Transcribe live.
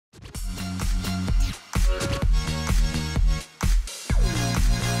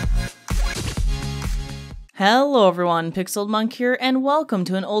Hello everyone, Pixeled Monk here, and welcome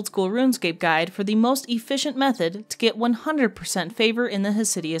to an old school RuneScape guide for the most efficient method to get 100% favor in the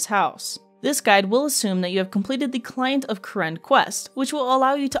Hosidius house. This guide will assume that you have completed the Client of Kourend quest, which will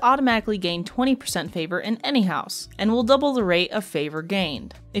allow you to automatically gain 20% favor in any house, and will double the rate of favor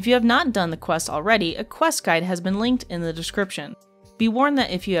gained. If you have not done the quest already, a quest guide has been linked in the description. Be warned that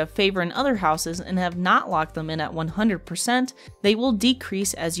if you have favor in other houses and have not locked them in at 100%, they will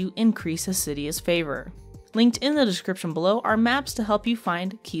decrease as you increase Hosidius favor. Linked in the description below are maps to help you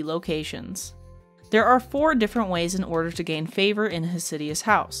find key locations. There are 4 different ways in order to gain favor in Hosidius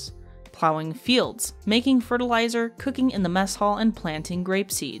house: plowing fields, making fertilizer, cooking in the mess hall, and planting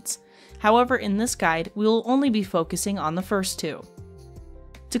grape seeds. However, in this guide, we will only be focusing on the first 2.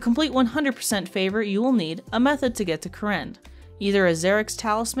 To complete 100% favor, you will need a method to get to Kourend, either a Xerix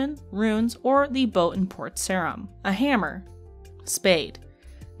talisman, runes, or the boat and port serum, a hammer, spade,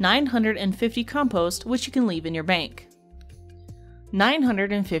 950 compost, which you can leave in your bank,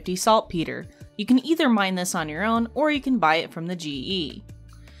 950 saltpeter. You can either mine this on your own or you can buy it from the GE.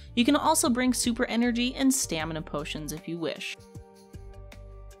 You can also bring super energy and stamina potions if you wish.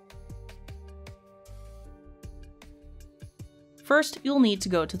 First, you'll need to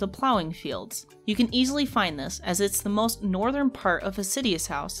go to the plowing fields. You can easily find this as it's the most northern part of Hosidius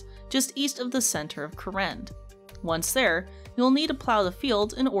house, just east of the center of Kourend. Once there, you'll need to plow the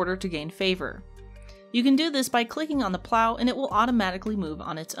fields in order to gain favor. You can do this by clicking on the plow and it will automatically move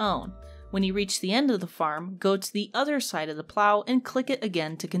on its own. When you reach the end of the farm, go to the other side of the plow and click it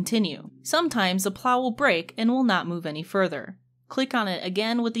again to continue. Sometimes the plow will break and will not move any further. Click on it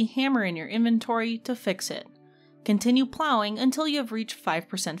again with the hammer in your inventory to fix it. Continue plowing until you have reached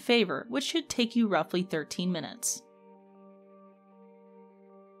 5% favor, which should take you roughly 13 minutes.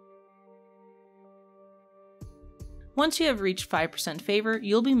 Once you have reached 5% favor,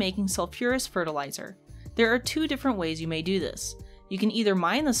 you'll be making sulfurous fertilizer. There are 2 different ways you may do this. You can either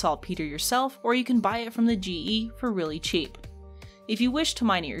mine the saltpeter yourself, or you can buy it from the GE for really cheap. If you wish to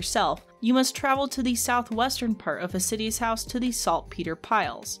mine it yourself, you must travel to the southwestern part of Hosidius house to the saltpeter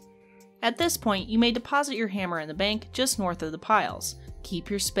piles. At this point, you may deposit your hammer in the bank just north of the piles. Keep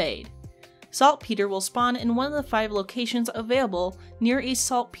your spade. Saltpeter will spawn in one of the 5 locations available near a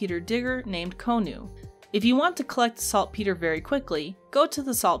saltpeter digger named Kourend. If you want to collect the saltpeter very quickly, go to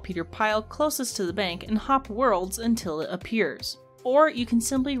the saltpeter pile closest to the bank and hop worlds until it appears. Or you can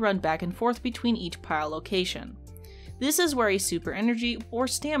simply run back and forth between each pile location. This is where a super energy or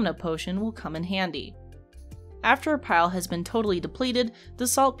stamina potion will come in handy. After a pile has been totally depleted, the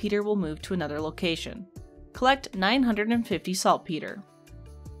saltpeter will move to another location. Collect 950 saltpeter.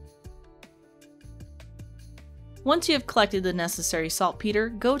 Once you have collected the necessary saltpeter,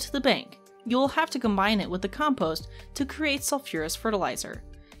 go to the bank. You will have to combine it with the compost to create sulfurous fertilizer.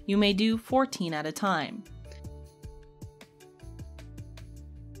 You may do 14 at a time.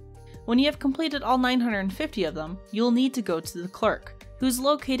 When you have completed all 950 of them, you'll need to go to the clerk, who is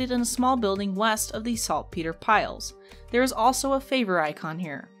located in a small building west of the saltpeter piles. There is also a favor icon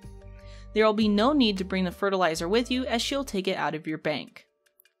here. There will be no need to bring the fertilizer with you as she'll take it out of your bank.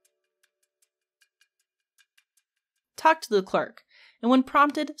 Talk to the clerk, and when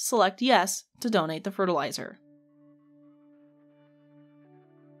prompted, select yes to donate the fertilizer.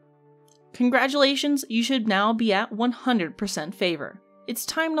 Congratulations, you should now be at 100% favor. It's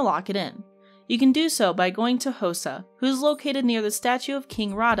time to lock it in. You can do so by going to Hosa, who is located near the statue of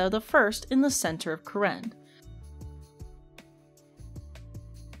King Rada I in the center of Kourend.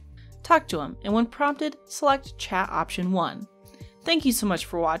 Talk to him, and when prompted, select chat option 1. Thank you so much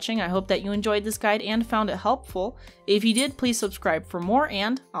for watching. I hope that you enjoyed this guide and found it helpful. If you did, please subscribe for more,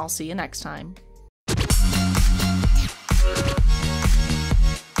 and I'll see you next time.